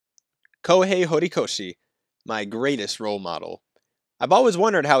Kohei Horikoshi, my greatest role model. I've always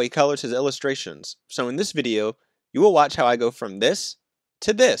wondered how he colors his illustrations, so in this video, you will watch how I go from this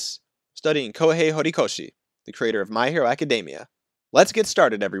to this, studying Kohei Horikoshi, the creator of My Hero Academia. Let's get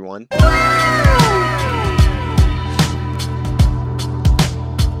started, everyone.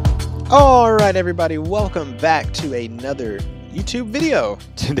 Alright everybody, welcome back to another YouTube video.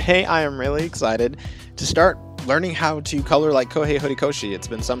 Today I am really excited to start learning how to color like Kohei Horikoshi. It's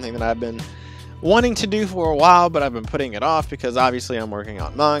been something that I've been wanting to do for a while, but I've been putting it off because obviously I'm working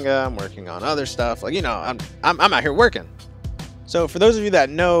on manga, I'm working on other stuff, like, you know, I'm out here working. So for those of you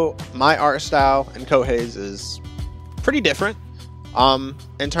that know, my art style and Kohei's is pretty different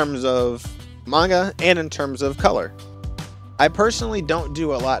in terms of manga and in terms of color. I personally don't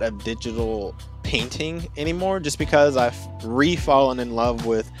do a lot of digital painting anymore just because I've re-fallen in love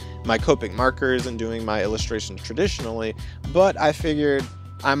with my Copic markers and doing my illustrations traditionally, but I figured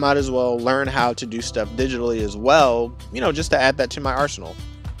I might as well learn how to do stuff digitally as well, you know, just to add that to my arsenal.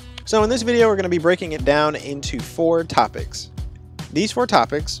 So in this video, we're going to be breaking it down into 4 topics. These 4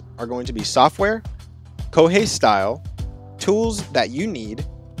 topics are going to be software, Kohei style, tools that you need,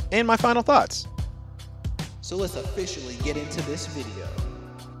 and my final thoughts. So let's officially get into this video.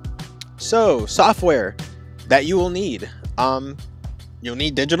 So, software that you will need. You'll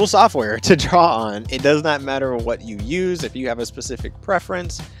need digital software to draw on. It does not matter what you use, if you have a specific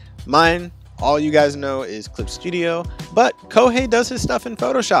preference. Mine, all you guys know, is Clip Studio, but Kohei does his stuff in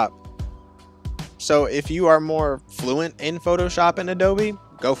Photoshop. So if you are more fluent in Photoshop and Adobe,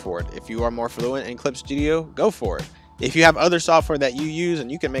 go for it. If you are more fluent in Clip Studio, go for it. If you have other software that you use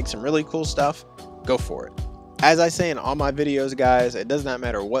and you can make some really cool stuff, go for it. As I say in all my videos, guys, it does not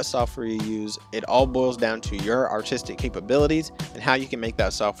matter what software you use. It all boils down to your artistic capabilities and how you can make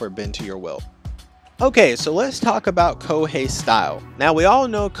that software bend to your will. Okay, so let's talk about Kohei's style. Now, we all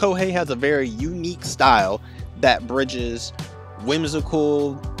know Kohei has a very unique style that bridges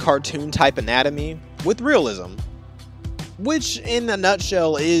whimsical cartoon type anatomy with realism, which in a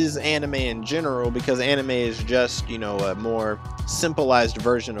nutshell is anime in general, because anime is just, you know, a more simplified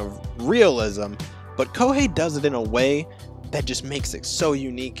version of realism. But Kohei does it in a way that just makes it so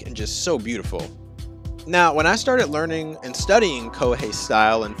unique and just so beautiful. Now, when I started learning and studying Kohei's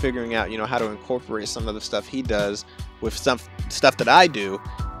style and figuring out, you know, how to incorporate some of the stuff he does with some stuff that I do,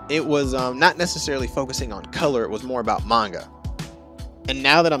 it was not necessarily focusing on color, it was more about manga. And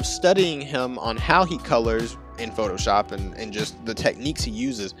now that I'm studying him on how he colors in Photoshop and just the techniques he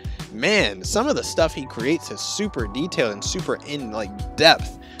uses, man, some of the stuff he creates is super detailed and super in like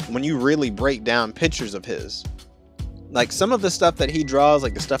depth when you really break down pictures of his. Like some of the stuff that he draws,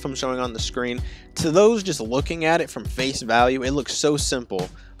 like the stuff I'm showing on the screen, to those just looking at it from face value, it looks so simple.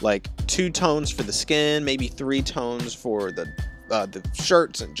 Like 2 tones for the skin, maybe 3 tones for the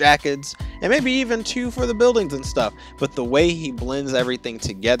shirts and jackets, and maybe even 2 for the buildings and stuff. But the way he blends everything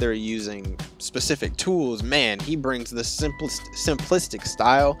together using specific tools, man, he brings the simplistic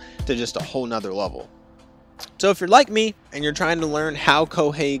style to just a whole nother level. So if you're like me and you're trying to learn how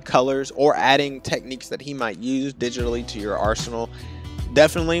Kohei colors or adding techniques that he might use digitally to your arsenal,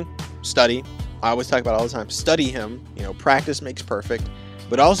 definitely study. I always talk about it all the time, study him. You know, practice makes perfect,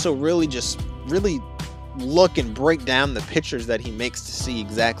 but also really look and break down the pictures that he makes to see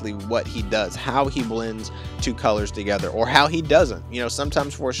exactly what he does, how he blends 2 colors together, or how he doesn't. You know,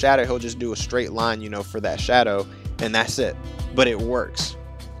 sometimes for a shadow, he'll just do a straight line, you know, for that shadow, and that's it. But it works.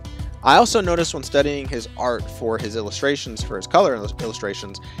 I also noticed when studying his art for his illustrations, for his color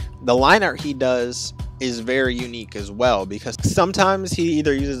illustrations, the line art he does is very unique as well, because sometimes he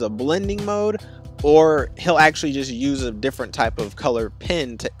either uses a blending mode or he'll actually just use a different type of color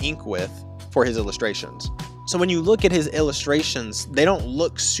pen to ink with for his illustrations. So when you look at his illustrations, they don't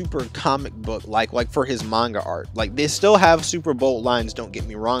look super comic book like for his manga art. Like, they still have super bold lines, don't get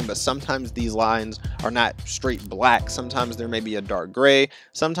me wrong, but sometimes these lines are not straight black. Sometimes there may be a dark gray,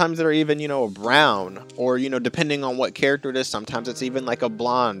 sometimes they're even, you know, a brown, or, you know, depending on what character it is, sometimes it's even like a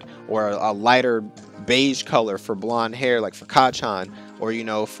blonde or a lighter beige color for blonde hair, like for Kachan, or, you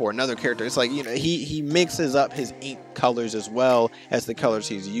know, for another character. It's like, you know, he mixes up his ink colors as well as the colors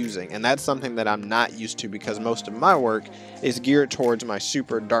he's using, and that's something that I'm not used to because most of my work is geared towards my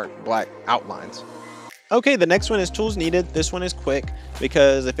super dark black outlines. Okay, the next one is tools needed. This one is quick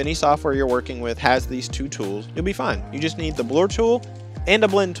because if any software you're working with has these 2 tools, you'll be fine. You just need the blur tool and a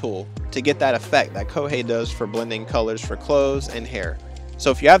blend tool to get that effect that Kohei does for blending colors for clothes and hair.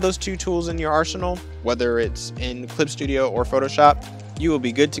 So if you have those 2 tools in your arsenal, whether it's in Clip Studio or Photoshop, you will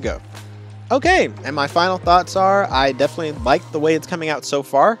be good to go. Okay, and my final thoughts are, I definitely like the way it's coming out so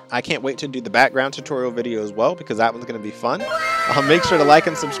far. I can't wait to do the background tutorial video as well, because that one's going to be fun. Make sure to like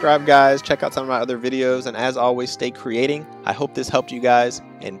and subscribe, guys. Check out some of my other videos. And as always, stay creating. I hope this helped you guys.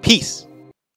 And peace.